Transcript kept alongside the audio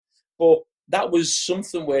But that was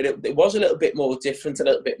something where it was a little bit more different, a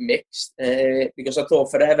little bit mixed, because I thought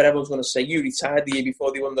forever everyone's going to say you retired the year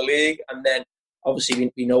before they won the league, and then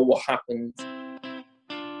obviously we know what happened.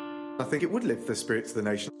 I think it would lift the spirits of the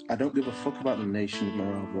nation. I don't give a fuck about the nation's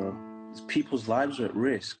morale, bro. People's lives are at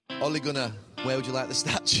risk. Ole Gunnar, where would you like the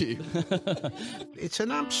statue? It's an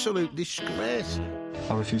absolute disgrace.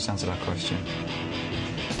 I refuse to answer that question.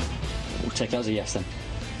 We'll take that as a yes then.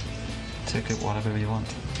 Take it whatever you want.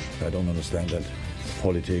 I don't understand that.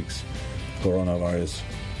 Politics, coronavirus.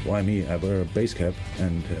 Why me? I wear a base cap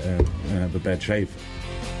and have a bad shave.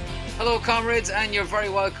 Hello, comrades, and you're very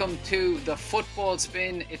welcome to the Football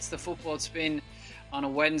Spin. It's the Football Spin on a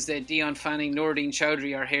Wednesday. Dion Fanning, Noordine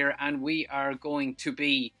Chowdhury are here, and we are going to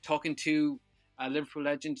be talking to Liverpool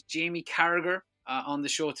legend Jamie Carragher on the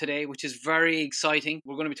show today, which is very exciting.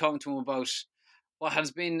 We're going to be talking to him about what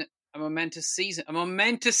has been a momentous season. A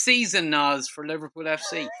momentous season, Naz, for Liverpool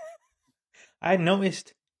FC. I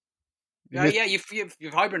noticed. Yeah, you've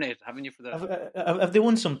hibernated, haven't you, for that? Have they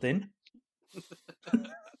won something?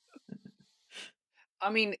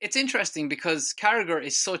 I mean, it's interesting because Carragher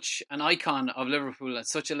is such an icon of Liverpool and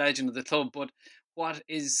such a legend of the club, but what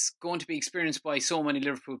is going to be experienced by so many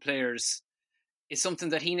Liverpool players is something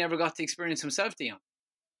that he never got to experience himself, Dion.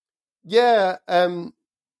 Yeah, and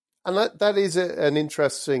that is an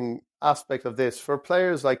interesting aspect of this. For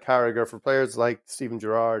players like Carragher, for players like Steven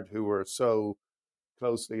Gerrard, who were so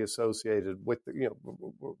closely associated with,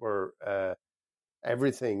 were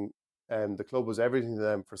everything, and the club was everything to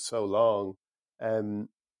them for so long.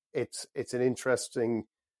 It's an interesting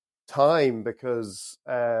time because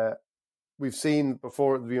we've seen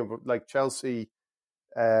before, like Chelsea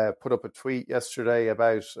put up a tweet yesterday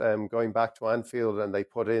about going back to Anfield, and they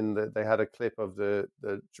put in they had a clip of the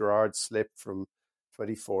Gerrard slip from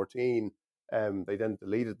 2014. They then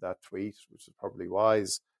deleted that tweet, which is probably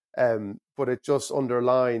wise. But it just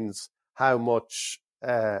underlines how much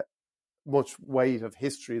weight of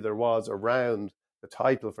history there was around the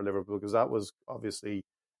title for Liverpool, because that was obviously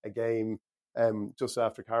a game just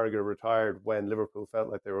after Carragher retired when Liverpool felt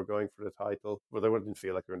like they were going for the title. Well, they didn't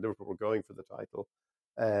feel like Liverpool were going for the title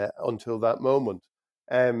until that moment.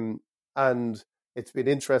 And it's been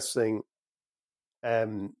interesting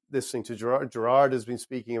listening to Gerrard. Gerrard has been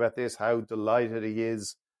speaking about this, how delighted he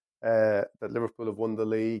is that Liverpool have won the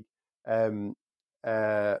league. And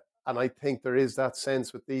I think there is that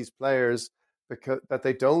sense with these players because that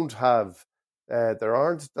they don't have there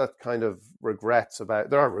aren't that kind of regrets about.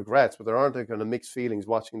 There are regrets, but there aren't that kind of mixed feelings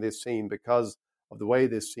watching this team because of the way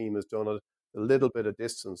this team has done it. The little bit of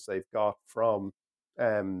distance they've got from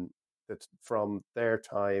their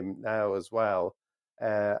time now as well,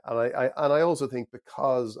 and I also think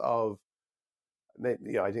because of,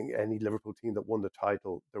 I think any Liverpool team that won the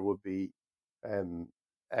title, there would be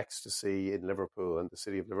ecstasy in Liverpool and the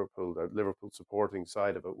city of Liverpool. The Liverpool supporting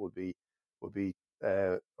side of it would be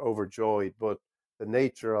overjoyed, but the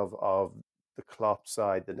nature of the Klopp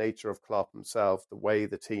side, the nature of Klopp himself, the way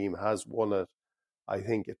the team has won it, I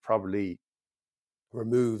think it probably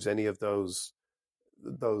removes any of those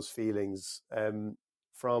feelings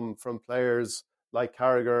from players like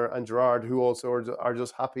Carragher and Gerrard, who also are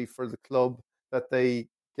just happy for the club that they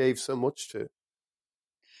gave so much to.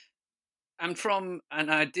 And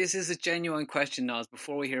this is a genuine question, Naz,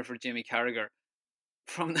 before we hear from Jamie Carragher.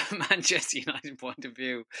 From the Manchester United point of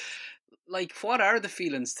view, like, what are the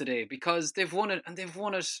feelings today? Because they've won it, and they've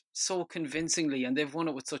won it so convincingly, and they've won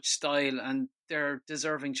it with such style, and they're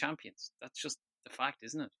deserving champions. That's just the fact,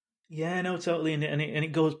 isn't it? Yeah, no, totally, and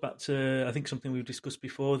it goes back to, I think, something we've discussed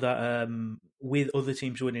before, that with other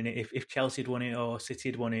teams winning it, if Chelsea had won it or City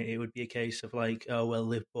had won it, it would be a case of like, oh well,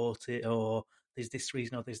 Liv bought it, or there's this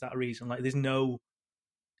reason or there's that reason. Like, there's nothing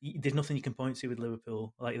you can point to with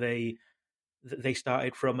Liverpool. Like, they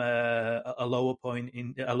started from a lower point,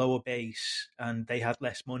 in a lower base, and they had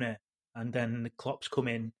less money, and then the Klopp's come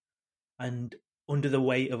in, and under the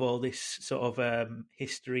weight of all this sort of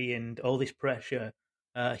history and all this pressure,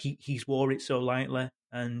 he's wore it so lightly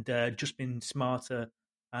and just been smarter,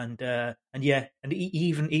 and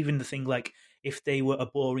even the thing, like, if they were a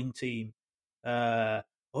boring team, or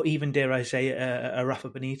even, dare I say, a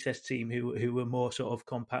Rafa Benitez team who were more sort of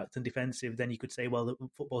compact and defensive, then you could say, well, the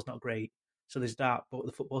football's not great. So there's that, but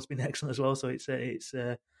the football's been excellent as well. So it's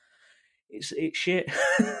shit.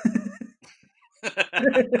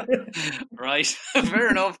 Right, fair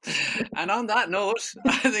enough. And on that note,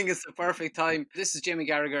 I think it's the perfect time. This is Jamie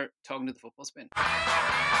Carragher talking to the Football Spin.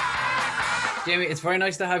 Jamie, it's very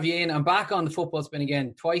nice to have you in. I'm back on the Football Spin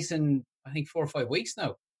again, twice in, I think, 4 or 5 weeks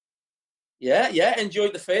now. Yeah,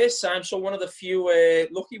 enjoyed the first time. So one of the few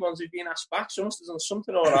lucky ones who've been asked back. So I must have done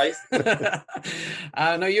something all right.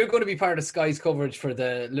 Now you're going to be part of Sky's coverage for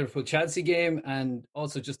the Liverpool-Chelsea game, and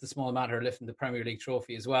also just a small matter lifting the Premier League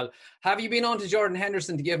trophy as well. Have you been on to Jordan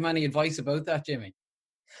Henderson to give him any advice about that, Jimmy?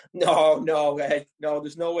 No.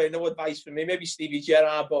 There's no advice for me. Maybe Stevie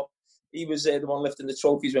Gerrard, but he was the one lifting the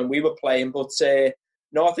trophies when we were playing. But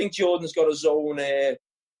no, I think Jordan's got his own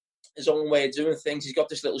way of doing things. He's got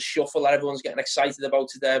this little shuffle that everyone's getting excited about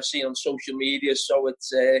today. I've seen on social media. So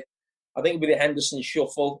it's, I think, with the Henderson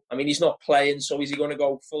shuffle. I mean, he's not playing, so is he going to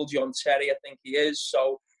go full John Terry? I think he is.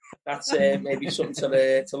 So that's maybe something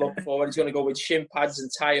to look forward. He's going to go with shin pads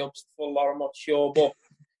and tie-ups full lot. I'm not sure, but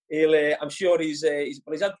I'm sure he's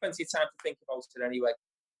had plenty of time to think about it anyway.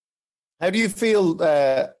 How do you feel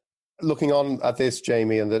looking on at this,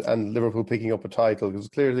 Jamie, and Liverpool picking up a title? Because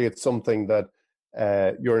clearly it's something that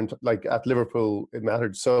like at Liverpool, it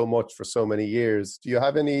mattered so much for so many years. Do you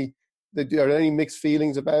have any mixed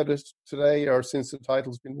feelings about it today or since the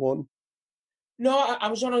title's been won? No, I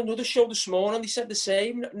was on another show this morning. They said the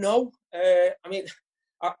same. No, I mean,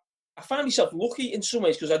 I find myself lucky in some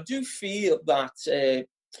ways because I do feel that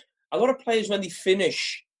a lot of players, when they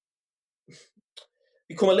finish,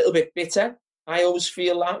 become a little bit bitter. I always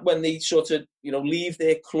feel that when they sort of, leave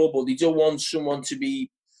their club, or they don't want someone to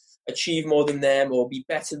achieve more than them or be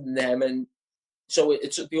better than them, and so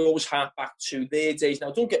they always hark back to their days.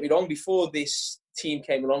 Now, don't get me wrong. Before this team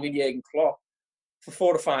came along in Jurgen Klopp, for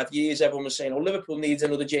 4 or 5 years, everyone was saying, "Oh, Liverpool needs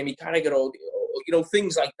another Jamie Carragher," or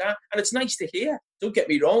things like that. And it's nice to hear. Don't get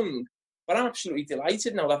me wrong, but I'm absolutely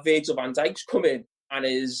delighted now that Virgil van Dijk's come in and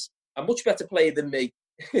is a much better player than me.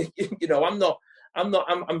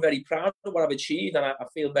 I'm very proud of what I've achieved, and I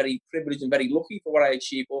feel very privileged and very lucky for what I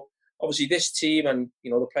achieved. But obviously, this team and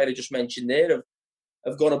the player I just mentioned there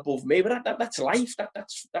have gone above me. But that's life.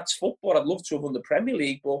 That's football. I'd love to have won the Premier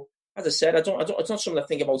League, but as I said, it's not something I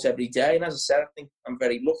think about every day. And as I said, I think I'm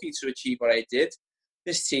very lucky to achieve what I did.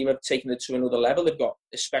 This team have taken it to another level. They've got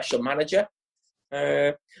a special manager.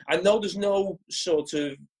 I know there's no sort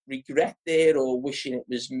of regret there or wishing it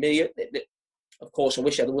was me. Of course, I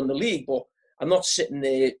wish I'd won the league, but I'm not sitting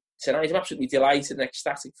there tonight. I'm absolutely delighted and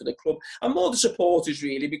ecstatic for the club. I'm more the supporters,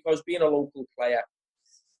 really, because being a local player,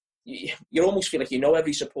 you almost feel like you know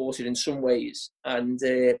every supporter in some ways. And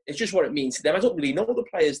it's just what it means to them. I don't really know the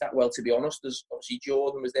players that well, to be honest. There's obviously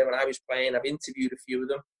Jordan was there when I was playing. I've interviewed a few of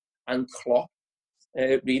them, and Klopp,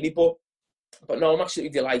 really. But no, I'm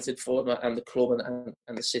absolutely delighted for them and the club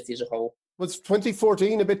and the city as a whole. Was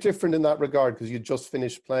 2014 a bit different in that regard because you just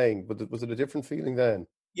finished playing? But was it a different feeling then?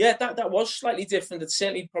 Yeah, that was slightly different. It's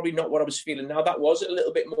certainly probably not what I was feeling now. That was a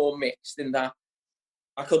little bit more mixed in that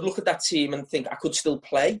I could look at that team and think I could still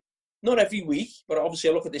play. Not every week, but obviously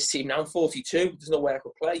I look at this team now. I'm 42. There's no way I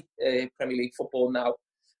could play Premier League football now.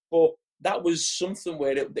 But that was something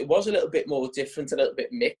where it was a little bit more different, a little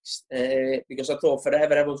bit mixed, because I thought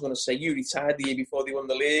forever everyone's going to say, you retired the year before they won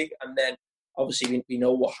the league. And then obviously we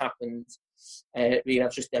know what happened. Really, I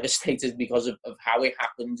was just devastated because of how it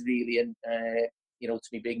happened, really, and to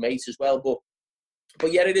my big mates as well.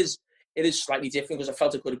 But yeah, it is slightly different because I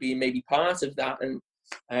felt I could have been maybe part of that. And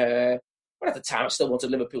but at the time, I still wanted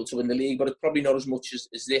Liverpool to win the league, but it's probably not as much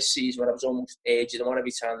as this season when I was almost aged them on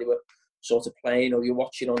every time they were sort of playing or you're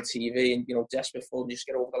watching on TV and, desperate for them to just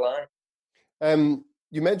get over the line.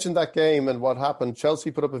 You mentioned that game and what happened. Chelsea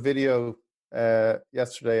put up a video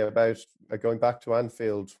yesterday about going back to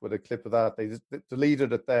Anfield with a clip of that. They just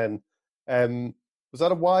deleted it then. Was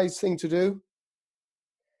that a wise thing to do?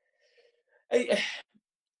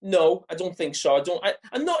 No, I don't think so.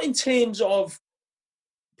 I'm not in terms of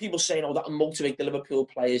people saying, "Oh, that'll motivate the Liverpool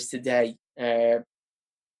players today," and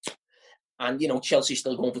Chelsea's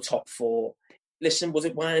still going for top 4. Listen, was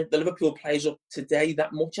it why the Liverpool players up today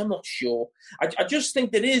that much? I'm not sure. I just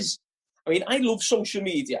think there is. I mean, I love social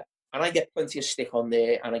media, and I get plenty of stick on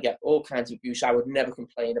there, and I get all kinds of abuse. I would never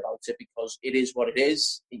complain about it because it is what it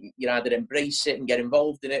is. You either embrace it and get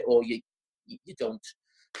involved in it, or you don't.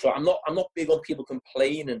 So I'm not big on people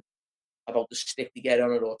complaining about the stick they get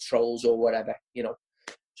on it or trolls or whatever,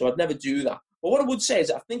 So I'd never do that. But what I would say is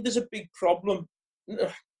I think there's a big problem.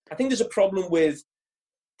 I think there's a problem with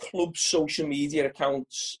club social media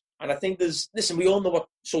accounts. And I think we all know what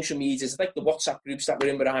social media is. It's like the WhatsApp groups that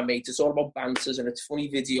we're in with our mates. It's all about banters and it's funny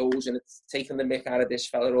videos and it's taking the mick out of this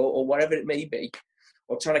fella or whatever it may be,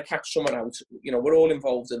 or trying to catch someone out. We're all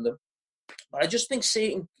involved in them. But I just think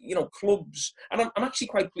certain, clubs, and I'm actually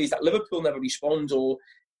quite pleased that Liverpool never responds, or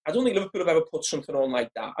I don't think Liverpool have ever put something on like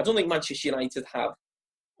that. I don't think Manchester United have.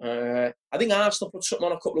 I think Arsenal put something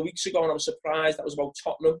on a couple of weeks ago and I was surprised. That was about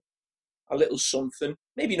Tottenham. a little something.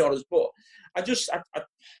 Maybe not as, but I just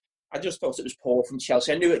thought it was poor from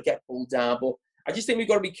Chelsea. I knew it'd get pulled down, but I just think we've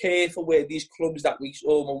got to be careful where these clubs that we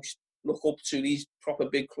almost look up to, these proper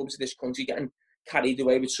big clubs of this country, getting carried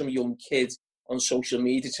away with some young kid on social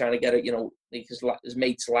media trying to get it, make his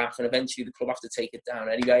mates laugh, and eventually the club have to take it down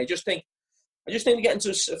anyway. I just think we get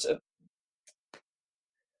into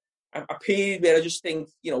a period where I just think,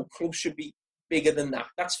 clubs should be bigger than that.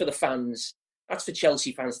 That's for the fans. That's for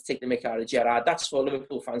Chelsea fans to take the mick out of Gerrard. That's for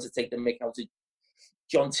Liverpool fans to take the mick out of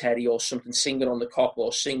John Terry or something, singing on the Kop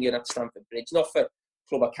or singing at Stamford Bridge. Not for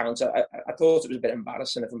club accounts. I thought it was a bit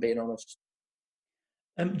embarrassing, if I'm being honest.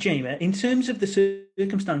 Jamie, in terms of the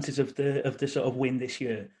circumstances of the sort of win this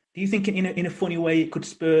year, do you think in a funny way it could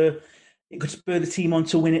spur the team on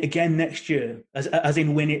to win it again next year, as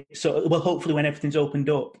in win it? So, well, hopefully when everything's opened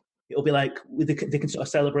up, it'll be like they can sort of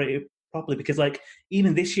celebrate it properly, because like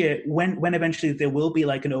even this year, when eventually there will be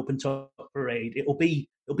like an open top parade, it'll be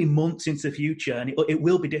months into the future, and it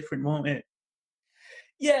will be different, won't it?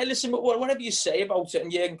 Yeah, listen, but whatever you say about it,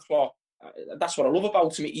 and Jurgen Klopp, that's what I love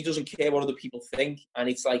about him. He doesn't care what other people think, and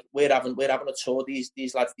it's like we're having a tour. These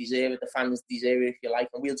lads deserve it, the fans deserve it, if you like,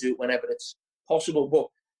 and we'll do it whenever it's possible. But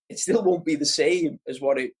it still won't be the same as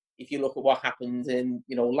if you look at what happened in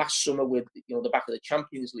last summer with the back of the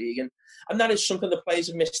Champions League, and that is something the players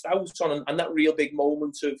have missed out on, and that real big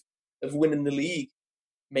moment of winning the league.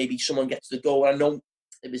 Maybe someone gets the goal. I know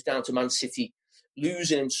it was down to Man City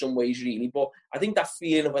losing in some ways, really, but I think that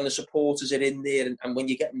feeling of when the supporters are in there and when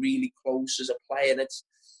you're getting really close as a player, and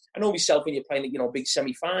I know myself when you're playing a big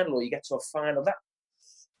semi-final or you get to a final,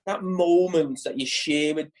 that moment that you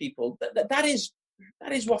share with people, that is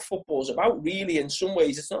what football's about, really. In some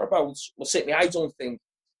ways, it's not about, well, certainly I don't think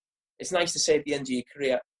it's nice to say at the end of your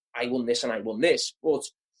career, I won this and I won this, but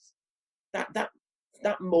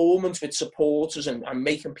that moment with supporters and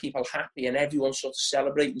making people happy and everyone sort of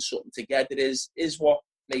celebrating something together is what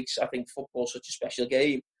makes, I think, football such a special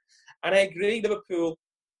game. And I agree, Liverpool,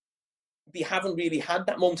 they haven't really had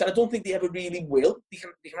that moment, and I don't think they ever really will. They can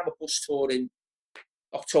have a bus tour in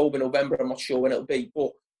October, November, I'm not sure when it'll be, but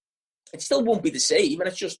it still won't be the same, and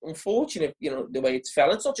it's just unfortunate, the way it's fell.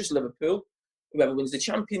 It's not just Liverpool. Whoever wins the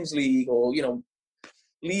Champions League or,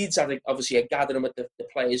 Leeds had obviously a gathering with the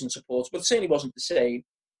players and supporters, but it certainly wasn't the same.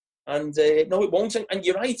 And no, it won't. And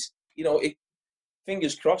you're right.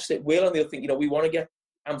 Fingers crossed it will. And they'll think, we want to get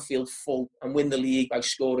Anfield full and win the league by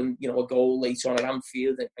scoring, a goal later on at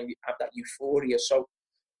Anfield and you have that euphoria. So,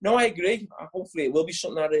 no, I agree. Hopefully it will be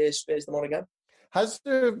something that spurs them on again. Is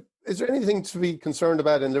there anything to be concerned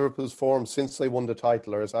about in Liverpool's form since they won the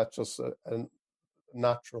title, or is that just a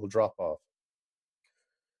natural drop-off?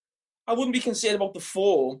 I wouldn't be concerned about the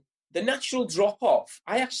form. The natural drop-off,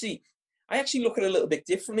 I actually look at it a little bit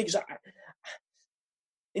differently, because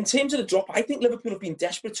in terms of the drop, I think Liverpool have been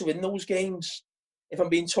desperate to win those games, if I'm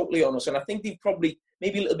being totally honest. And I think they've probably,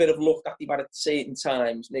 maybe a little bit of luck that they've had at certain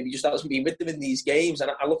times, maybe just hasn't been with them in these games.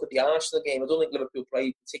 And I look at the Arsenal game, I don't think Liverpool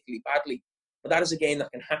played particularly badly, but that is a game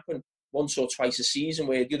that can happen once or twice a season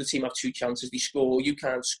where the other team have two chances, they score, you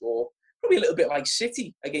can't score. Probably a little bit like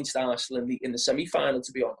City against Arsenal in the semi-final,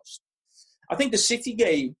 to be honest. I think the City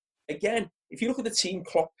game, again, if you look at the team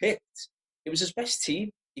Klopp picked, it was his best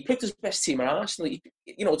team. He picked his best team at Arsenal.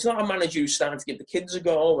 It's not a manager who's starting to give the kids a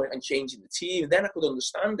go and changing the team. Then I could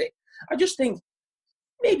understand it. I just think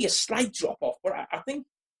maybe a slight drop-off, but I think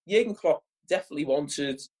Jurgen Klopp definitely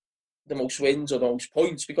wanted the most wins or the most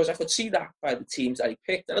points, because I could see that by the teams that he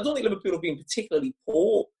picked. And I don't think Liverpool have been particularly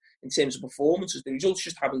poor in terms of performances. The results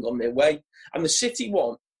just haven't gone their way. And the City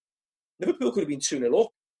one, Liverpool could have been 2-0 up.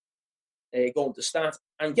 Going to start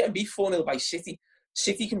and getting beat 4-0 by City.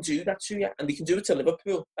 City can do that to you, and they can do it to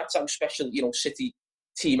Liverpool. That's how special, City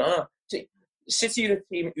team are. City are a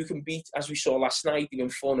team who can beat, as we saw last night, they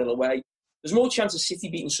went 4-0 away. There's more chance of City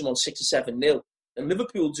beating someone 6 or 7-0 than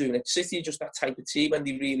Liverpool doing it. City are just that type of team, when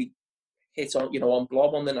they really hit on, on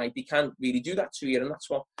blob on the night, they can't really do that to you, and that's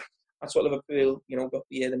what Liverpool, got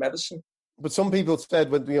the medicine. But some people said,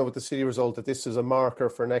 with the City result, that this is a marker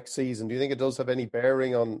for next season. Do you think it does have any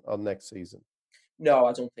bearing on next season? No,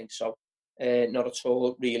 I don't think so. Not at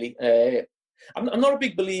all, really. I'm not a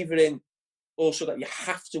big believer in also that you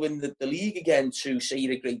have to win the league again to say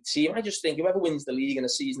you're a great team. I just think whoever wins the league in a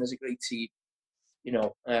season is a great team.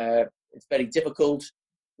 It's very difficult.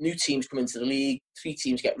 New teams come into the league, 3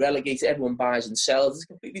 teams get relegated, everyone buys and sells. It's a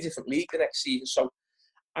completely different league the next season. So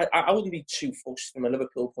I wouldn't be too fussed from a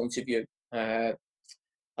Liverpool point of view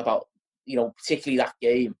about particularly that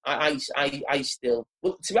game. I still,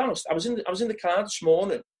 well, to be honest, I was in the car this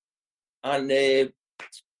morning, and they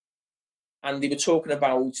were talking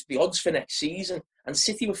about the odds for next season, and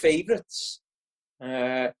City were favourites.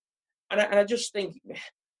 And I just think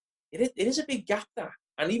it is a big gap there.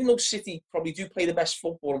 And even though City probably do play the best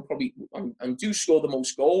football and probably and do score the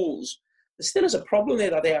most goals, there still is a problem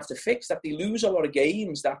there that they have to fix, that they lose a lot of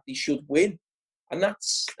games that they should win. And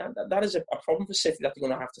that is a problem for City that they're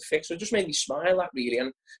going to have to fix. So it just made me smile, that really.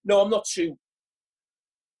 And no, I'm not too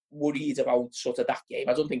worried about sort of that game.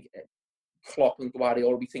 I don't think Klopp and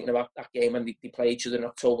Guardiola will be thinking about that game and they play each other in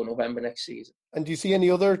October, November next season. And do you see any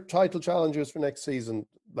other title challengers for next season?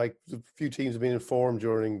 Like, a few teams have been informed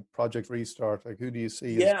during Project Restart. Like, who do you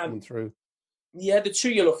see is coming through? Yeah, the two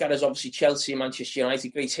you look at is obviously Chelsea and Manchester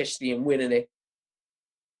United. Great history in winning it.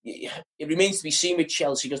 It remains to be seen with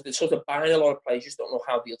Chelsea because they're sort of buying a lot of players. Just don't know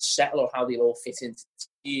how they'll settle or how they'll all fit into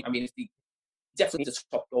the team. I mean, if they definitely need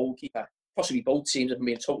a top goalkeeper, possibly both teams, if I'm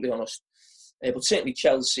being totally honest. But certainly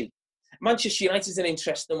Chelsea. Manchester United's an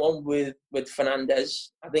interesting one with Fernandes.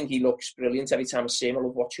 I think he looks brilliant every time I see him. I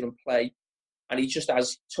love watching him play. And he just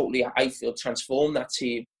has totally, I feel, transformed that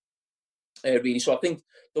team, really. So I think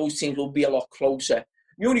those teams will be a lot closer.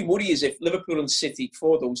 The only worry is if Liverpool and City,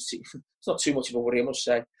 for those teams, it's not too much of a worry, I must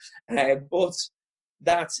say, but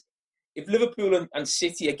that if Liverpool and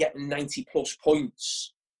City are getting 90-plus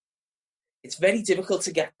points, it's very difficult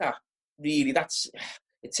to get that, really.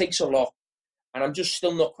 It takes a lot. And I'm just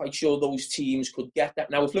still not quite sure those teams could get that.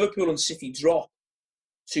 Now, if Liverpool and City drop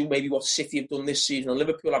to maybe what City have done this season, and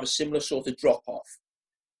Liverpool have a similar sort of drop-off,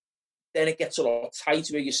 then it gets a lot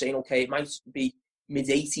tighter where you're saying, okay, it might be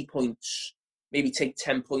mid-80 points, maybe take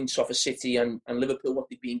 10 points off a City and Liverpool, what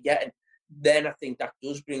they've been getting. Then I think that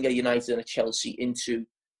does bring a United and a Chelsea into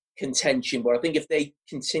contention. But I think if they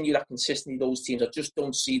continue that consistency, those teams, I just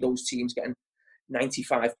don't see those teams getting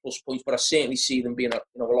 95-plus points, but I certainly see them being a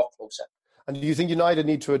lot closer. And do you think United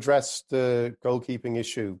need to address the goalkeeping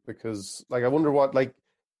issue? Because, I wonder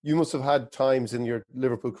you must have had times in your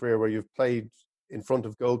Liverpool career where you've played in front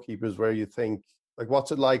of goalkeepers where you think,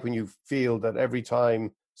 what's it like when you feel that every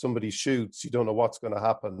time somebody shoots, you don't know what's going to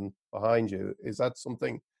happen behind you? Is that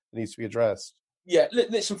something that needs to be addressed? Yeah,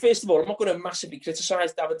 listen, first of all, I'm not going to massively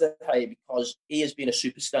criticise David De Gea because he has been a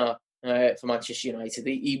superstar for Manchester United.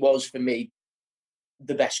 He was, for me,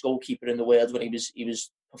 the best goalkeeper in the world when he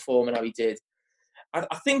was performing how he did.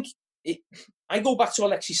 I think I go back to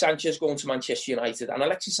Alexis Sanchez going to Manchester United, and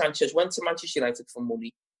Alexis Sanchez went to Manchester United for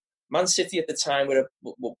money. Man City at the time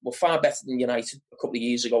were far better than United a couple of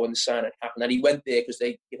years ago when the signing happened, and he went there because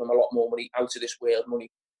they give him a lot more money, out of this world money.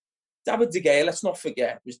 David De Gea, let's not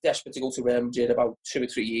forget, was desperate to go to Real Madrid about 2 or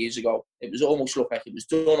 3 years ago. It was almost looked like it was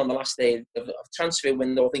done on the last day of transfer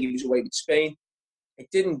window. I think he was away with Spain. It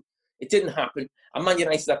didn't happen. And Man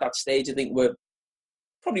United at that stage, I think, were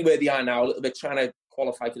probably where they are now, a little bit, trying to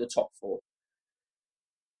qualify for the top four.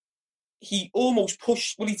 He almost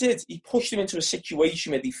pushed, he did. He pushed him into a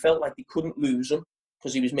situation where they felt like they couldn't lose him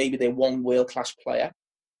because he was maybe their one world-class player.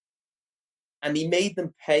 And he made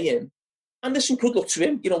them pay him. And listen, good luck to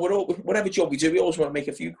him. Whatever job we do, we always want to make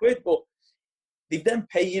a few quid. But they've then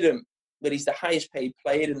paid him where he's the highest paid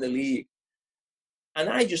player in the league. And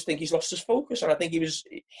I just think he's lost his focus. And I think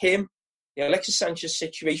the Alexis Sanchez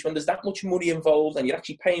situation, when there's that much money involved and you're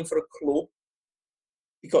actually paying for a club,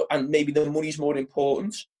 and maybe the money's more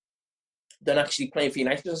important than actually playing for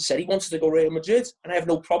United. As I said, he wanted to go Real Madrid, and I have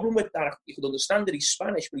no problem with that. You could understand that he's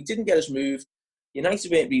Spanish, but he didn't get his move.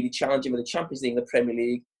 United weren't really challenging with the Champions League and the Premier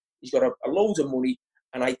League. He's got a load of money,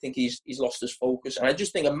 and I think he's lost his focus. And I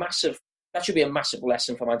just think that should be a massive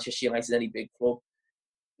lesson for Manchester United, any big club.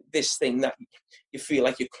 This thing that you feel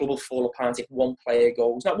like your club will fall apart if one player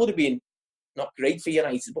goes. That would have been not great for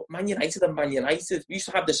United, but Man United and Man United. We used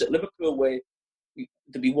to have this at Liverpool where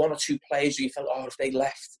there'd be one or two players who you felt, if they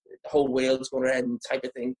left, the whole world's going to end, type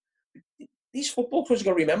of thing. These football clubs are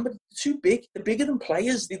going to remember, they're too big. They're bigger than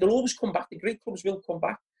players. They'll always come back. The great clubs will come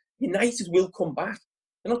back. United will come back.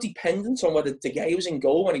 They're not dependent on whether De Gea was in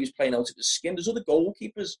goal when he was playing out of his skin. There's other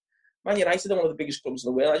goalkeepers. Man United are one of the biggest clubs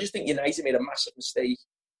in the world. I just think United made a massive mistake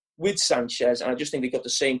with Sanchez, and I just think they got the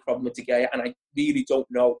same problem with De Gea, and I really don't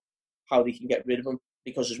know how they can get rid of him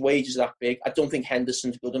because his wages are that big. I don't think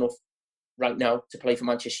Henderson's good enough right now to play for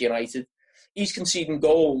Manchester United. He's conceding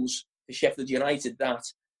goals for Sheffield United that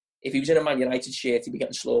if he was in a Man United shirt, he'd be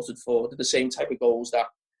getting slaughtered for. They're the same type of goals that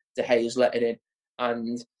De Gea is letting in.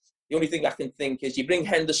 And the only thing I can think is you bring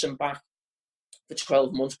Henderson back for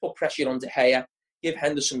 12 months, put pressure on De Gea, give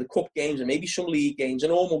Henderson the cup games and maybe some league games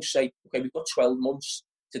and almost say, okay, we've got 12 months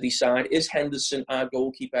to decide, is Henderson our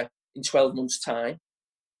goalkeeper in 12 months' time?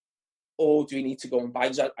 Or do we need to go and buy?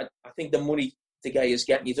 Because I think the money De Gea is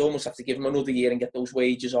getting, you'd almost have to give him another year and get those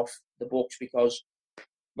wages off the books because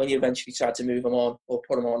when you eventually try to move him on or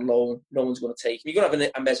put him on loan, no one's going to take him. You're going to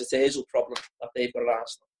have a Mesut Ozil problem that they've got at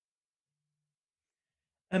Arsenal.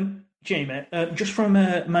 Jamie, just from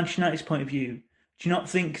Manchester United's point of view, do you not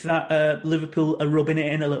think that Liverpool are rubbing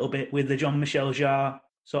it in a little bit with the Jean-Michel Jarre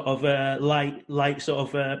sort of light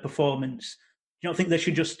sort of performance? Do you not think they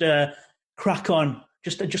should just crack on,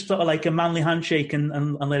 just sort of like a manly handshake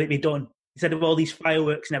and let it be done, instead of all these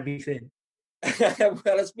fireworks and everything?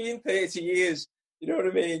 Well, it's been 30 years, you know what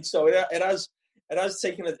I mean? So it has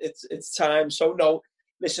taken its time. So no,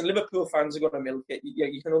 listen, Liverpool fans are going to milk it.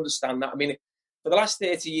 You can understand that. I mean, for the last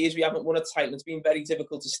 30 years, we haven't won a title. It's been very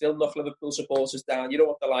difficult to still knock Liverpool supporters down. You know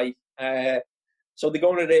what they're like. So they're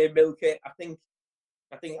going to milk it. I think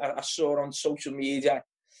I saw on social media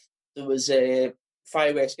there was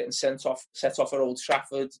fireworks getting set off at Old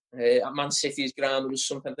Trafford. At Man City's ground, there was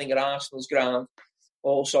something, I think, at Arsenal's ground.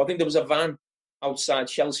 Also, I think there was a van outside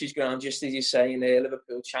Chelsea's ground, just as you're saying,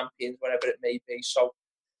 Liverpool champions, whatever it may be. So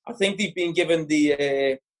I think they've been given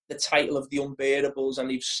the title of the unbearables, and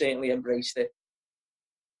they've certainly embraced it.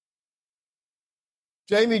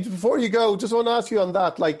 Jamie, before you go, just want to ask you on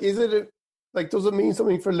that. Like, does it mean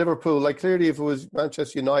something for Liverpool? Like, clearly, if it was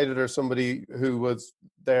Manchester United or somebody who was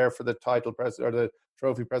there for the title or the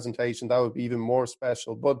trophy presentation, that would be even more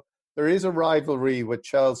special. But there is a rivalry with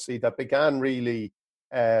Chelsea that began really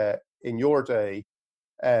in your day,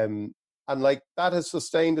 and like that has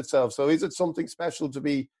sustained itself. So, is it something special to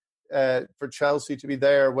be for Chelsea to be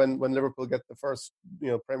there when Liverpool get the first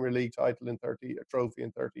Premier League title trophy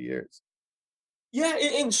in 30 years? Yeah,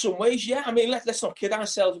 in some ways, yeah. I mean, let's not kid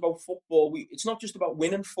ourselves about football. It's not just about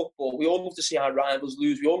winning football. We all love to see our rivals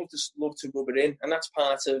lose. We all love to rub it in. And that's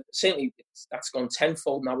part of, certainly, that's gone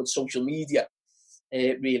tenfold now with social media,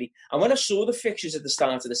 really. And when I saw the fixtures at the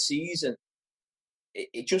start of the season,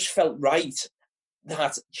 it just felt right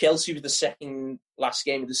that Chelsea was the second last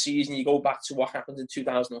game of the season. You go back to what happened in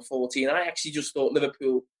 2014. I actually just thought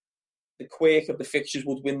Liverpool, the quake of the fixtures,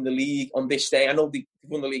 would win the league on this day. I know they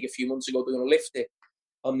won the league a few months ago. They're going to lift it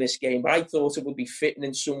on this game, but I thought it would be fitting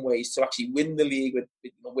in some ways to actually win the league with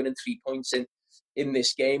winning 3 points in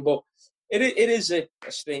this game. But it is a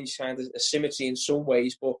strange kind of asymmetry in some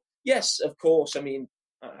ways. But yes, of course. I mean,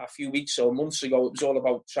 a few weeks or months ago, it was all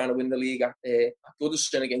about trying to win the league at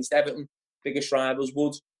Goodison against Everton, biggest rivals.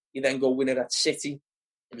 Would you then go win it at City?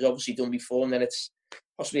 It was obviously done before, and then it's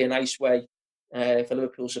possibly a nice way for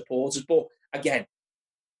Liverpool supporters. But again,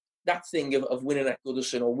 that thing of winning at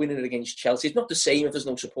Goodison or winning it against Chelsea, it's not the same if there's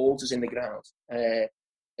no supporters in the ground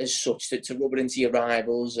as such, to rub it into your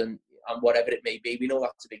rivals and whatever it may be. We know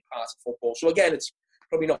that's a big part of football. So again, it's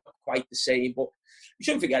probably not quite the same, but you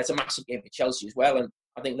shouldn't forget it's a massive game for Chelsea as well. And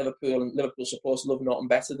I think Liverpool supporters love nothing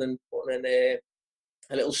better than putting in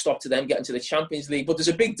a little stop to them getting to the Champions League. But there's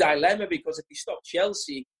a big dilemma, because if they stop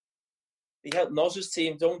Chelsea, they help Noz's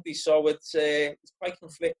team, don't they? So it's quite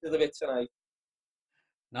conflicted a bit tonight.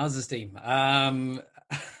 Noz's team.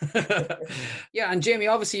 Yeah, and Jamie,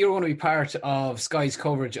 obviously you're going to be part of Sky's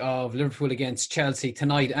coverage of Liverpool against Chelsea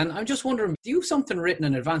tonight. And I'm just wondering, do you have something written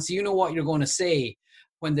in advance? Do you know what you're going to say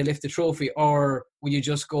when they lift the trophy, or will you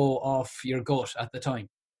just go off your gut at the time?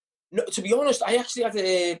 No, to be honest, I actually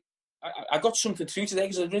had I got something through today,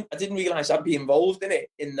 because I didn't realise I'd be involved in it.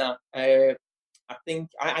 In that, I think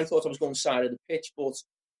I thought I was going side of the pitch, but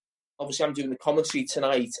obviously I'm doing the commentary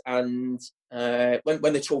tonight, and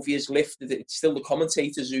when the trophy is lifted, it's still the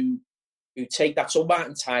commentators who take that. So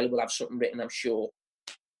Martin Tyler will have something written, I'm sure.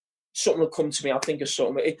 Something will come to me. I'll think of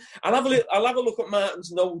something. I'll have a look at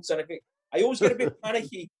Martin's notes, and I always get a bit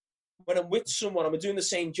panicky when I'm with someone and we're doing the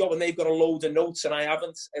same job and they've got a load of notes and I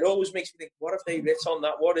haven't. It always makes me think, what have they written on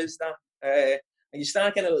that? What is that? And you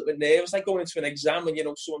start getting a little bit nervous, like going into an exam and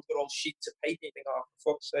someone's got all sheets of paper. You think, oh,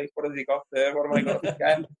 for fuck's sake, what have they got there? What am I going to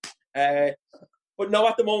forget? But no,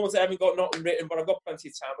 at the moment I haven't got nothing written, but I've got plenty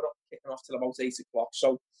of time. We're not kicking off till about 8 o'clock.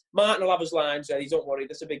 So Martin will have his lines ready. Don't worry,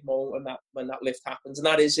 there's a big moment when that lift happens, and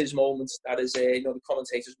that is his moment. That is the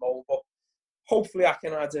commentator's moment. But hopefully I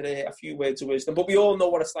can add a few words of wisdom. But we all know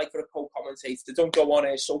what it's like for a co-commentator. Don't go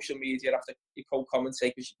on social media after you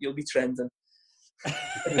co-commentate, because you'll be trending.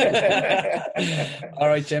 All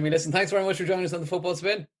right, Jamie, listen, thanks very much for joining us on the Football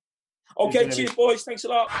Spin. Okay, cheers, boys. Thanks a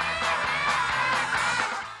lot.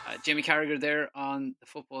 Jamie Carragher there on the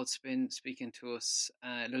Football Spin, speaking to us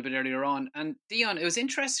a little bit earlier on. And Dion, it was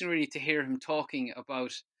interesting really to hear him talking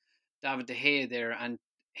about David De Gea there, and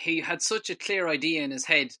he had such a clear idea in his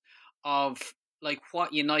head of like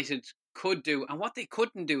what United could do and what they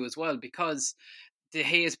couldn't do as well, because De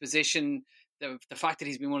Gea's position, the fact that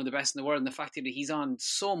he's been one of the best in the world, and the fact that he's on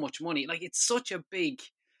so much money, like it's such a big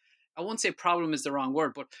I won't say problem is the wrong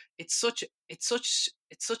word, but it's such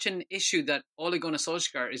an issue that Ole Gunnar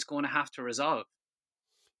Solskjaer is going to have to resolve.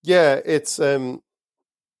 Yeah, it's the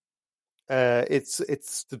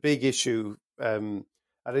big issue, and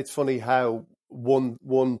it's funny how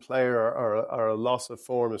one player or a loss of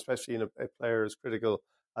form, especially in a player as critical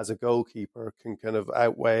as a goalkeeper, can kind of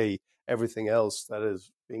outweigh everything else that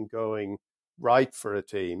has been going right for a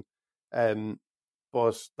team.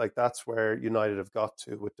 But like that's where United have got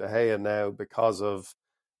to with De Gea now because of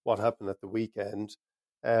what happened at the weekend,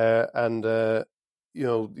 and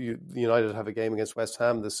United have a game against West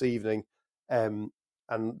Ham this evening, and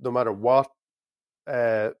no matter what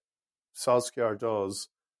Solskjaer does,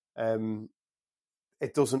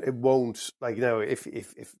 it won't, like, if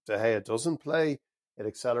De Gea doesn't play, it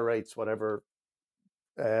accelerates whatever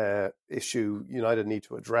issue United need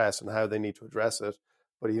to address and how they need to address it.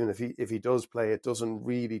 But even if he does play, it doesn't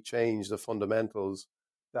really change the fundamentals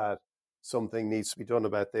that something needs to be done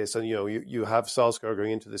about this. And you have Solskjaer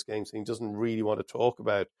going into this game saying he doesn't really want to talk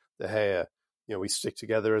about De Gea. We stick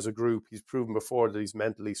together as a group. He's proven before that he's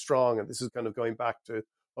mentally strong, and this is kind of going back to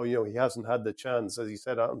he hasn't had the chance, as he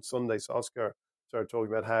said on Sunday. Solskjaer started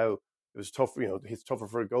talking about how it was tough. It's tougher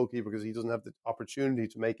for a goalkeeper because he doesn't have the opportunity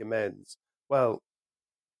to make amends. Well,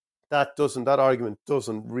 that argument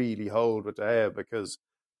doesn't really hold with De Gea because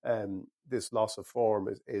this loss of form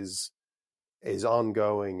is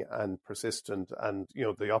ongoing and persistent, and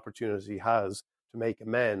the opportunity he has to make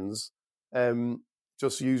amends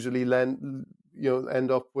just usually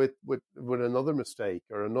end up with another mistake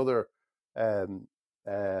or another error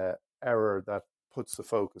that puts the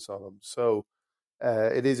focus on him. So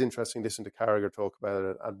it is interesting listening to Carragher talk about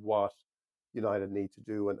it and what United need to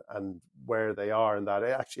do and where they are in that.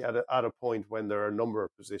 Actually, at a point when there are a number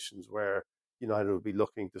of positions where United will be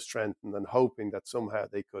looking to strengthen and hoping that somehow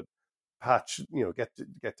they could get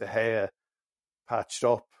De Gea patched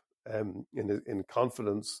up in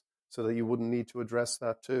confidence, so that you wouldn't need to address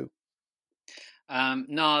that too.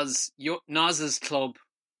 Nas's club.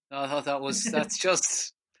 I thought that's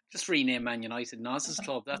just rename Man United Nas's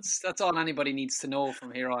club. That's all anybody needs to know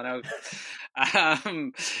from here on out.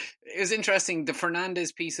 It was interesting, the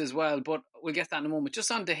Fernandes piece as well, but we'll get that in a moment.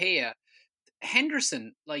 Just on De Gea,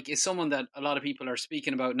 Henderson is someone that a lot of people are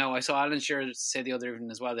speaking about now. I saw Alan Shearer say the other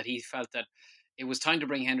evening as well that he felt that it was time to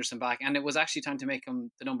bring Henderson back, and it was actually time to make him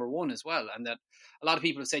the number one as well. And that a lot of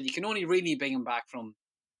people have said you can only really bring him back from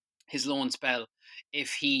his loan spell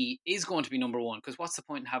if he is going to be number one, because what's the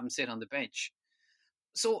point in having him sit on the bench?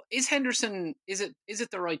 So is Henderson, is it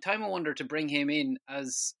the right time, I wonder, to bring him in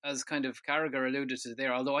as kind of Carragher alluded to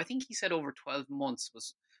there, although I think he said over 12 months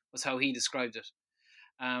was how he described it.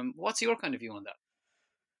 What's your kind of view on that?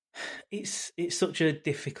 It's such a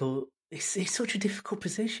difficult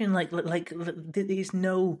position. Like it's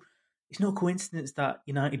no coincidence that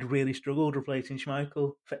United really struggled replacing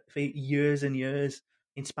Schmeichel for years and years,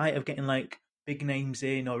 in spite of getting like big names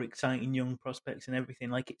in or exciting young prospects and everything.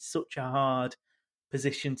 Like, it's such a hard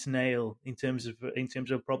position to nail in terms of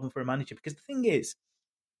a problem for a manager, because the thing is,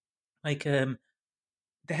 like, De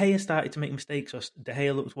Gea started to make mistakes, or De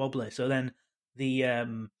Gea looked wobbly, so then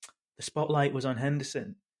the spotlight was on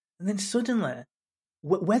Henderson, and then suddenly,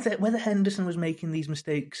 whether Henderson was making these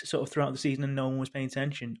mistakes sort of throughout the season and no one was paying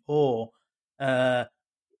attention, or there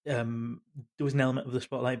was an element of the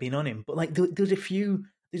spotlight being on him, but like there's a few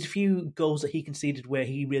goals that he conceded where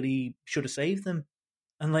he really should have saved them.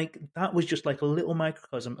 And like that was just like a little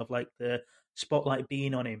microcosm of like the spotlight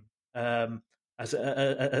being on him as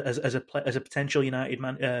a potential United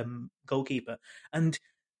goalkeeper. And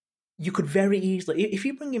you could very easily, if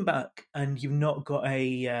you bring him back and you've not got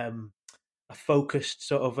a focused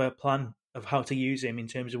sort of a plan of how to use him in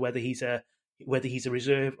terms of whether he's a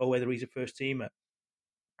reserve or whether he's a first teamer,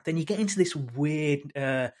 then you get into this weird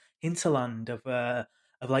hinterland of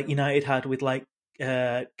like United had with like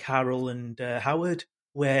Carroll and Howard,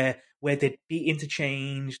 where they'd be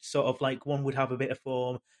interchanged, sort of like one would have a bit of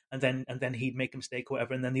form and then he'd make a mistake or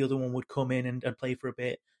whatever, and then the other one would come in and play for a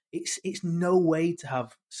bit. It's no way to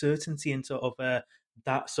have certainty in sort of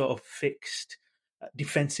that sort of fixed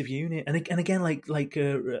defensive unit. And again, like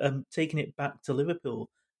taking it back to Liverpool,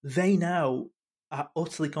 they now are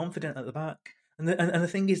utterly confident at the back. And the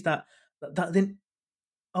thing is that then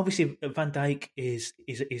obviously Van Dijk is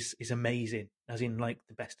amazing, as in like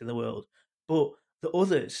the best in the world. But the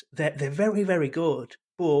others, they're very, very good.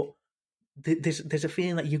 But there's a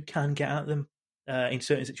feeling that you can get at them in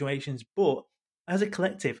certain situations. But as a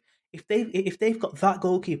collective, if they've got that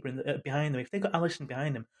goalkeeper behind them, if they've got Alisson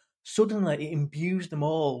behind them, suddenly it imbues them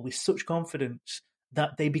all with such confidence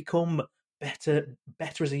that they become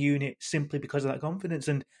better as a unit simply because of that confidence.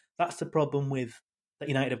 And that's the problem that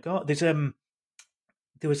United have got. There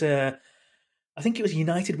was I think it was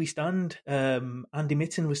United We Stand. Andy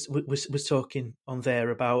Mitten was talking on there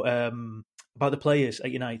about the players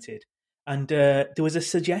at United, and there was a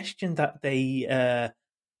suggestion that that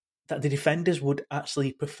the defenders would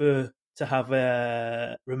actually prefer to have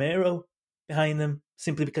Romero behind them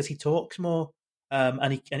simply because he talks more,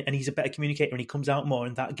 and he's a better communicator and he comes out more,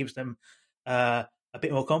 and that gives them a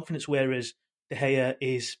bit more confidence. Whereas De Gea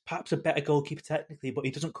is perhaps a better goalkeeper technically, but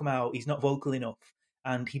he doesn't come out. He's not vocal enough,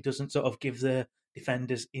 and he doesn't sort of give the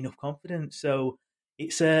defenders enough confidence. So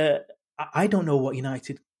I don't know what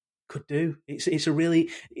United could do. It's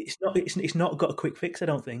not got a quick fix. I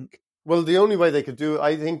don't think. Well, the only way they could do it,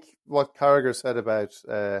 I think what Carragher said about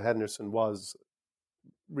Henderson was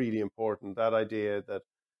really important. That idea that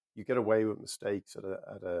you get away with mistakes at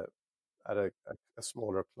a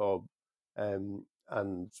smaller club, and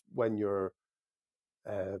when you're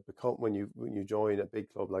when you join a big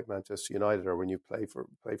club like Manchester United, or when you play for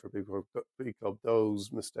a big club,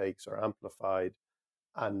 those mistakes are amplified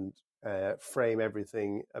and frame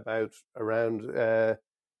everything around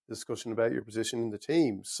discussion about your position in the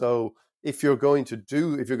team. So if you're going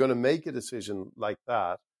to make a decision like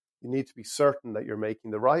that, you need to be certain that you're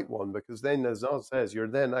making the right one, because then, as Oz says, you're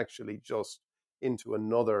then actually just into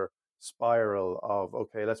another spiral of,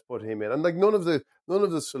 okay, let's put him in. And like none of the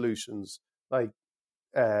solutions, like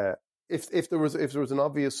if there was an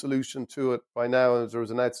obvious solution to it by now, and there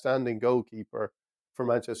was an outstanding goalkeeper for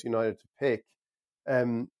Manchester United to pick,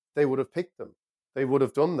 they would have picked them. They would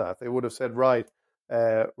have done that. They would have said, right,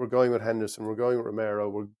 we're going with Henderson, we're going with Romero,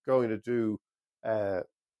 we're going to do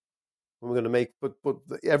we're going to make, but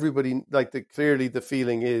everybody, like, clearly the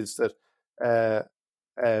feeling is that that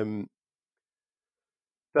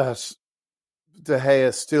De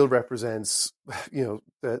Gea still represents, the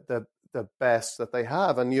best that they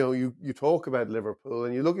have. And you talk about Liverpool,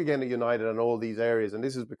 and you look again at United and all these areas, and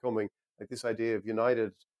this is becoming like this idea of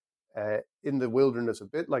United in the wilderness, a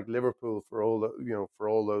bit like Liverpool for all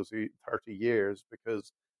those 30 years,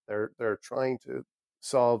 because they're trying to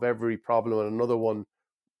solve every problem, and another one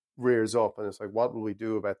rears up, and it's like, what will we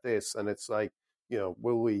do about this? And it's like,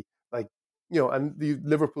 will we, like, and the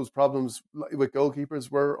Liverpool's problems with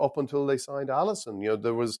goalkeepers were up until they signed Alisson.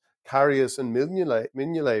 There was Karius and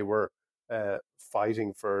Mignolet were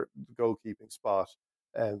fighting for the goalkeeping spot,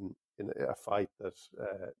 in a fight that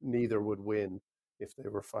neither would win if they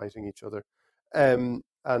were fighting each other, and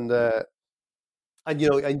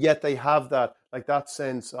yet they have that, like, that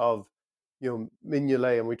sense of,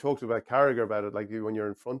 Mignolet, and we talked about Carragher about it, like, when you're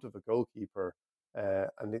in front of a goalkeeper,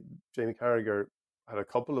 Jamie Carragher had a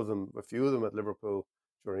few of them at Liverpool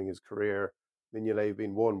during his career, Mignolet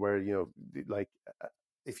being one, where, like,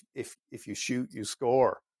 if you shoot, you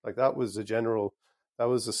score. Like, that was the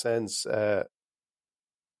sense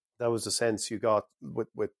you got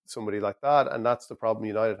with somebody like that, and that's the problem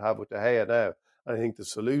United have with De Gea now. And I think the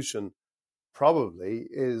solution probably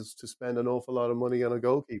is to spend an awful lot of money on a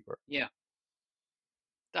goalkeeper. Yeah,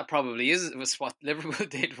 that probably was what Liverpool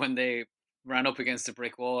did when they ran up against the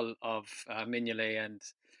brick wall of Mignolet and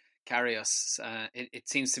Karius. It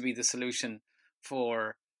seems to be the solution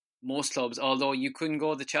for most clubs, although you couldn't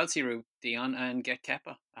go the Chelsea route, Dion, and get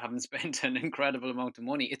Kepa. I haven't spent an incredible amount of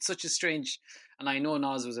money. It's such a strange, and I know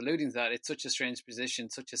Naz was alluding to that, it's such a strange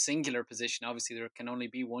position, such a singular position. Obviously, there can only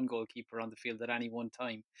be one goalkeeper on the field at any one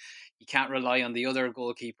time. You can't rely on the other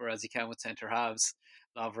goalkeeper as you can with centre halves,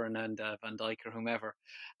 Lovren and Van Dijk or whomever.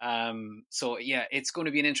 So yeah, it's going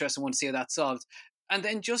to be an interesting one to see how that's solved. And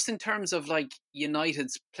then just in terms of, like,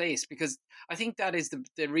 United's place, because I think that is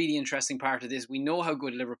the really interesting part of this. We know how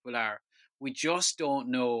good Liverpool are. We just don't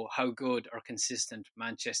know how good or consistent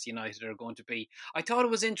Manchester United are going to be. I thought it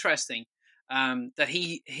was interesting that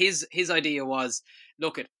his idea was,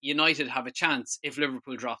 look, at United have a chance if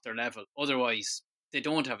Liverpool drop their level. Otherwise, they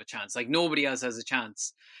don't have a chance. Like, nobody else has a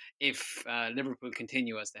chance if Liverpool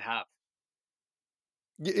continue as they have.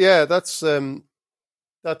 Yeah, that's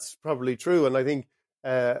probably true, and I think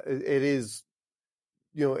it is.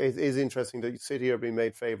 It is interesting that City are being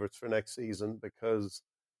made favourites for next season, because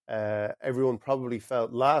everyone probably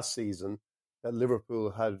felt last season that Liverpool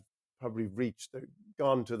had probably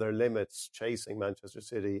gone to their limits chasing Manchester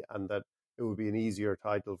City, and that it would be an easier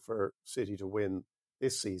title for City to win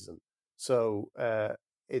this season. So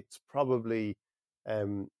it's probably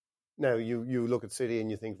now you look at City and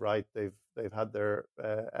you think, right, they've had their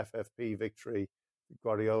FFP victory.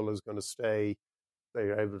 Guardiola's going to stay.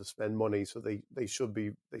 They're able to spend money, so they should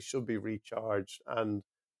be recharged and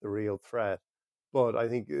the real threat. But I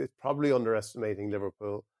think it's probably underestimating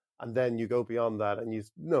Liverpool. and then you go beyond that, and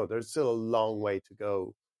there's still a long way to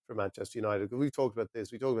go for Manchester United. We've talked about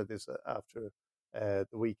this. We talked about this after the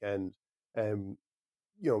weekend.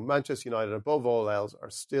 Manchester United, above all else, are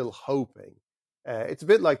still hoping. It's a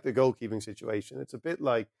bit like the goalkeeping situation. It's a bit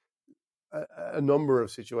like a number of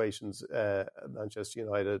situations at Manchester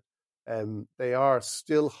United. They are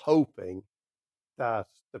still hoping that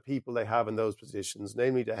the people they have in those positions,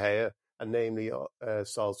 namely De Gea and namely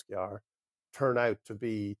Solskjaer, turn out to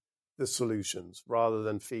be the solutions rather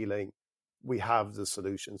than feeling we have the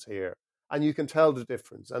solutions here. And you can tell the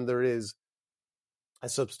difference, and there is a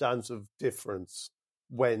substantive difference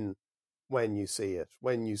when you see it.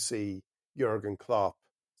 When you see Jurgen Klopp,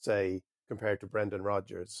 say, compared to Brendan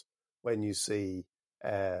Rodgers, when you see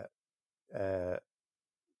Pep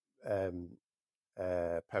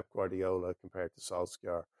Guardiola compared to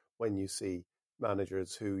Solskjaer, when you see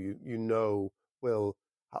managers who you know will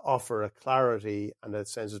offer a clarity and a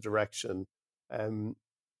sense of direction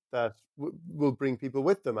that will bring people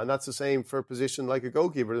with them. And that's the same for a position like a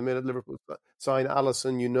goalkeeper. The minute Liverpool sign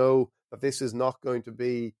Alisson, you know that this is not going to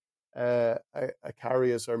be a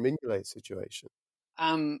Karius or Mignolet situation.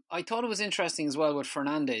 I thought it was interesting as well with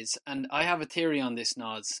Fernandes, and I have a theory on this,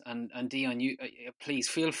 Nods, and Dion, you please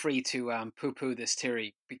feel free to poo-poo this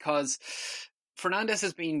theory, because Fernandes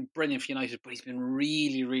has been brilliant for United, but he's been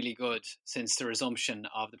really, really good since the resumption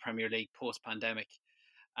of the Premier League post-pandemic.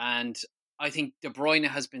 And I think De Bruyne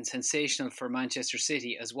has been sensational for Manchester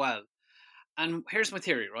City as well. And here's my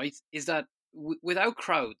theory, right, is that without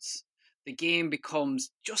crowds, the game becomes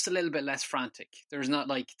just a little bit less frantic. There's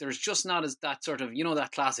just not as that sort of,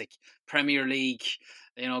 that classic Premier League,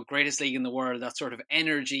 greatest league in the world, that sort of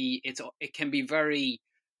energy. It can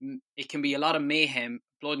be a lot of mayhem,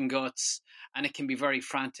 blood and guts, and it can be very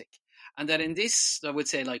frantic. And that in this, I would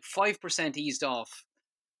say 5% eased off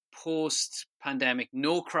post-pandemic,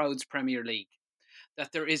 no crowds Premier League,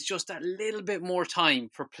 that there is just that little bit more time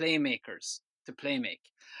for playmakers to playmake.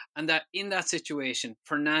 And that in that situation,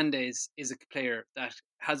 Fernandes is a player that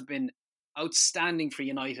has been outstanding for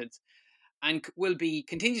United and will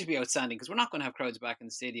continue to be outstanding, because we're not going to have crowds back in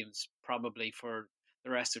the stadiums probably for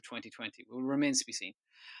the rest of 2020. It remains to be seen.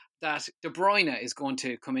 That De Bruyne is going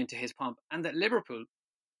to come into his pomp, and that Liverpool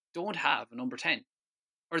don't have a number 10,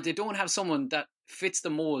 or they don't have someone that fits the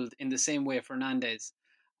mould in the same way Fernandes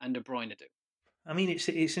and De Bruyne do. I mean, it's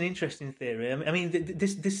an interesting theory. I mean,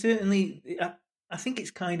 this certainly. I think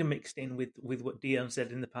it's kind of mixed in with what Dion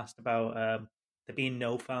said in the past about there being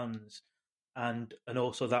no fans, and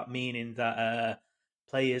also that meaning that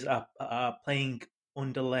players are playing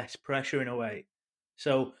under less pressure in a way.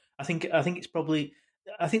 So I think it's probably.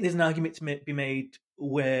 I think there's an argument to be made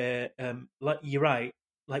where, like you're right,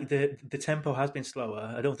 like the tempo has been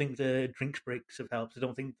slower. I don't think the drinks breaks have helped. I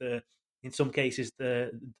don't think in some cases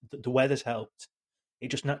the weather's helped. It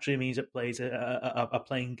just naturally means that players are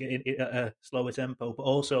playing at a slower tempo, but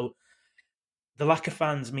also the lack of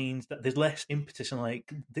fans means that there's less impetus, and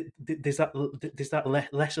there's that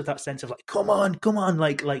less of that sense of come on,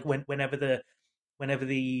 like whenever the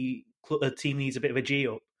team needs a bit of a G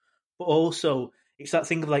up. But also it's that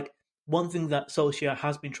thing of one thing that Solskjaer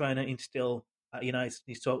has been trying to instill at United.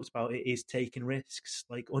 He's talked about it is taking risks,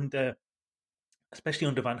 especially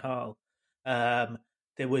under Van Gaal.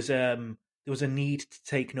 There was a need to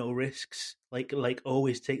take no risks, like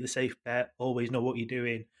always take the safe bet, always know what you're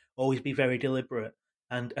doing, always be very deliberate,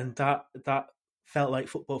 and that felt like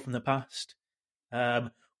football from the past.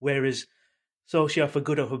 Whereas Solskjaer, for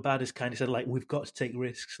good or for bad, has kind of said we've got to take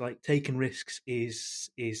risks. Taking risks is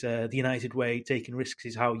the United way. Taking risks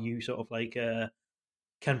is how you sort of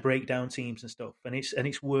can break down teams and stuff, and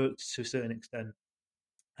it's worked to a certain extent.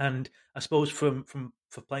 And I suppose for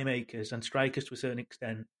playmakers and strikers to a certain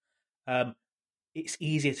extent, it's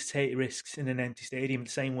easier to take risks in an empty stadium.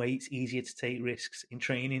 The same way it's easier to take risks in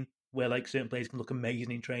training, where certain players can look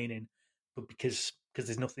amazing in training, but because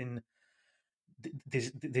there's nothing,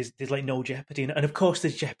 there's no jeopardy, and of course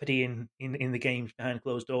there's jeopardy in the games behind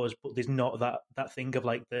closed doors, but there's not that thing of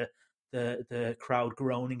the crowd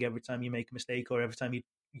groaning every time you make a mistake or every time you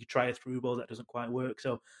try a through ball that doesn't quite work.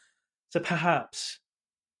 So perhaps.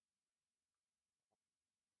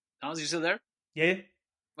 Are you still there? Yeah.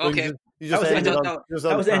 Okay. That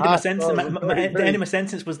was the end of my sentence. The end of my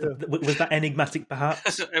sentence was that enigmatic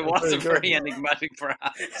perhaps. It was very enigmatic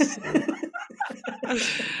perhaps.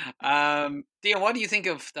 Dion, what do you think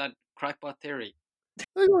of that crackpot theory?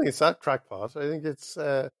 I don't think it's that crackpot. I think it's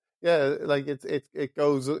it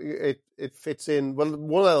fits in. Well,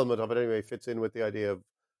 one element of it anyway fits in with the idea of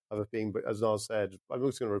it being, as Noz said. I'm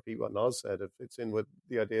just going to repeat what Noz said. It fits in with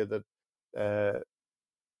the idea that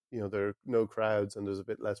there are no crowds and there's a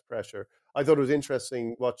bit less pressure. I thought it was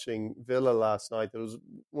interesting watching Villa last night. It was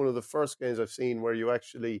one of the first games I've seen where you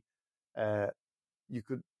actually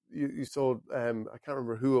you saw I can't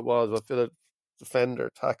remember who it was, but Villa defender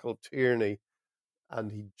tackled Tierney,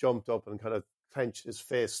 and he jumped up and kind of clenched his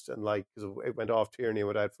fist, and because it went off Tierney and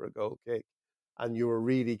went out for a goal kick, and you were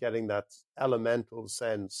really getting that elemental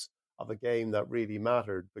sense of a game that really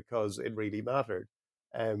mattered, because it really mattered.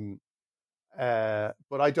 But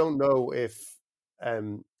I don't know if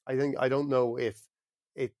I don't know if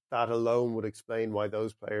that alone would explain why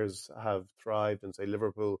those players have thrived and say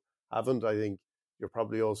Liverpool haven't. I think you're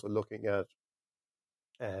probably also looking at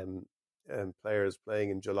players playing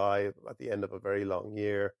in July at the end of a very long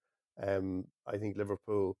year. I think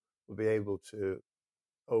Liverpool will be able to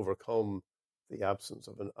overcome the absence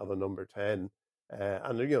of a number 10,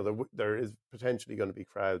 and there is potentially going to be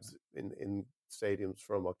crowds in stadiums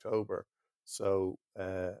from October, so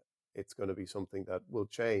it's going to be something that will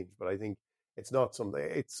change. But I think it's not something.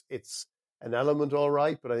 It's an element, all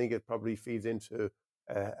right, but I think it probably feeds into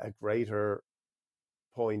a greater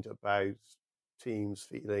point about teams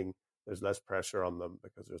feeling there's less pressure on them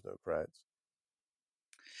because there's no crowds.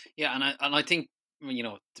 Yeah, and I think,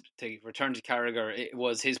 to return to Carragher,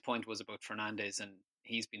 his point was about Fernandes, and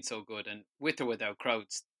he's been so good, and with or without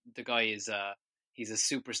crowds, the guy is he's a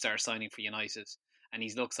superstar signing for United, and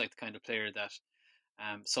he looks like the kind of player that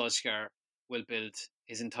Solskjaer will build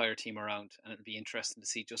his entire team around, and it'll be interesting to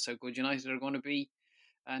see just how good United are going to be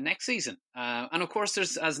next season. And of course,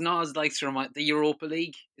 there's, as Naz likes to remind, the Europa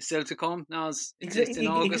League is still to come. Naz, it's in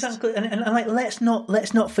August. Exactly, and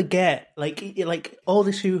let's not forget, like all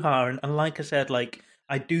this hoo-ha, and like I said,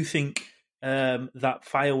 I do think that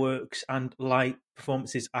fireworks and light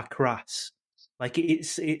performances are crass.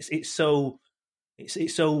 It's so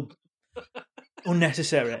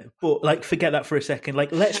unnecessary. But forget that for a second.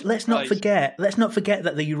 Let's not forget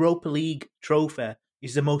that the Europa League trophy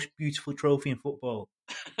is the most beautiful trophy in football.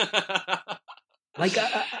 I'd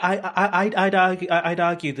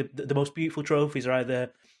argue the most beautiful trophies are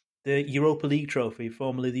either the Europa League trophy,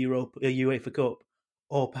 formerly the UEFA Cup,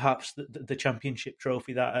 or perhaps the Championship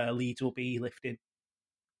trophy that Leeds will be lifting.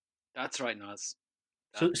 That's right, Naz.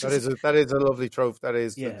 That is a lovely trophy. That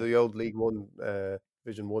is the old League One,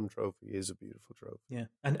 Division 1 trophy is a beautiful trophy. Yeah,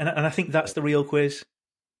 and I think that's the real quiz.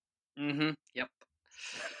 Mm-hmm. Yep.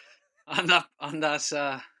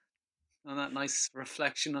 On that nice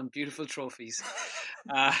reflection on beautiful trophies.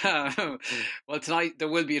 Well, tonight there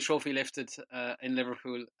will be a trophy lifted in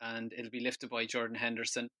Liverpool, and it'll be lifted by Jordan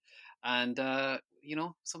Henderson, and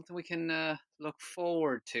something we can look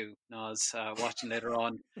forward to. Naz, watching later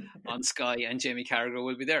on Sky, and Jamie Carragher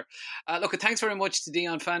will be there. Look, thanks very much to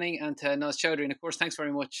Dion Fanning and to Naz Chowdhury, and of course thanks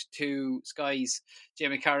very much to Sky's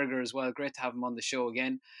Jamie Carragher as well. Great to have him on the show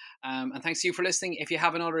again. And thanks to you for listening. If you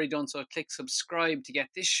haven't already done so, click subscribe to get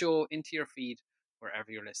this show into your feed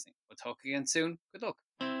wherever you're listening. We'll talk again soon. Good luck.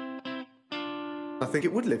 I think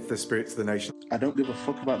it would lift the spirits of the nation. I don't give a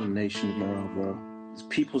fuck about the nation's morale, bro.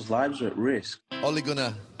 People's lives are at risk. Ole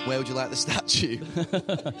Gunnar, where would you like the statue?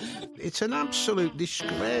 It's an absolute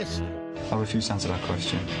disgrace. I refuse to answer that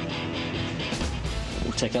question.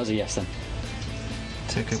 We'll take that as a yes then.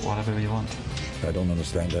 Take it whatever you want. I don't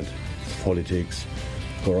understand that. Politics,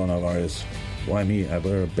 coronavirus. Why me? I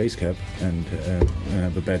wear a base cap and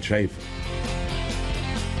have a bad shave.